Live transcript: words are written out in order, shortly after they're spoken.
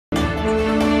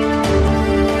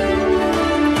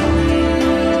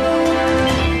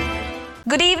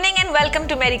welcome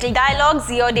to Medical Dialogues,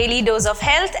 your daily dose of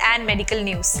health and medical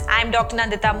news. I am Dr.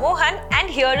 Nandita Mohan, and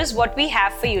here is what we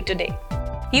have for you today.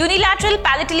 Unilateral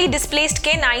palatally displaced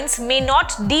canines may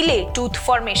not delay tooth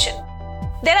formation.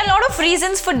 There are a lot of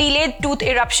reasons for delayed tooth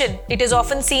eruption. It is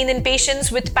often seen in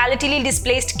patients with palatally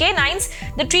displaced canines.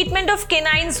 The treatment of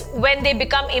canines when they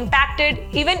become impacted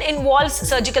even involves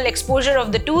surgical exposure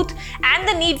of the tooth and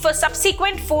the need for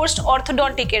subsequent forced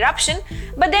orthodontic eruption,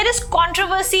 but there is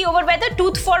controversy over whether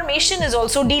tooth formation is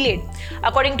also delayed.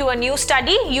 According to a new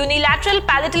study, unilateral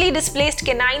palatally displaced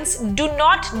canines do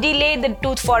not delay the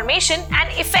tooth formation and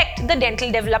affect the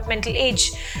dental developmental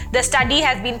age. The study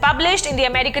has been published in the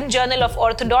American Journal of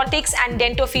Orthodontics and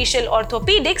Dentofacial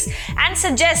Orthopedics and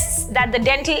suggests that the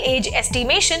dental age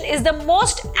estimation is the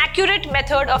most accurate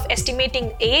method of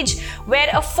estimating age where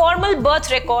a formal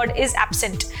birth record is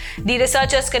absent. The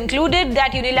researchers concluded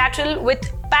that unilateral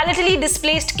with palatally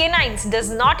displaced canines does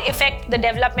not affect the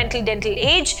developmental dental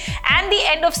age, and the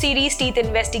end of series teeth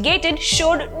investigated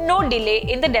showed no delay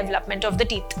in the development of the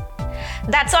teeth.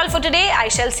 That's all for today. I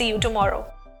shall see you tomorrow.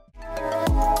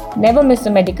 Never miss a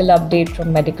medical update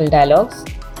from Medical Dialogues.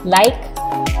 Like,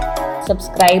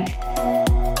 subscribe,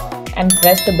 and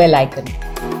press the bell icon.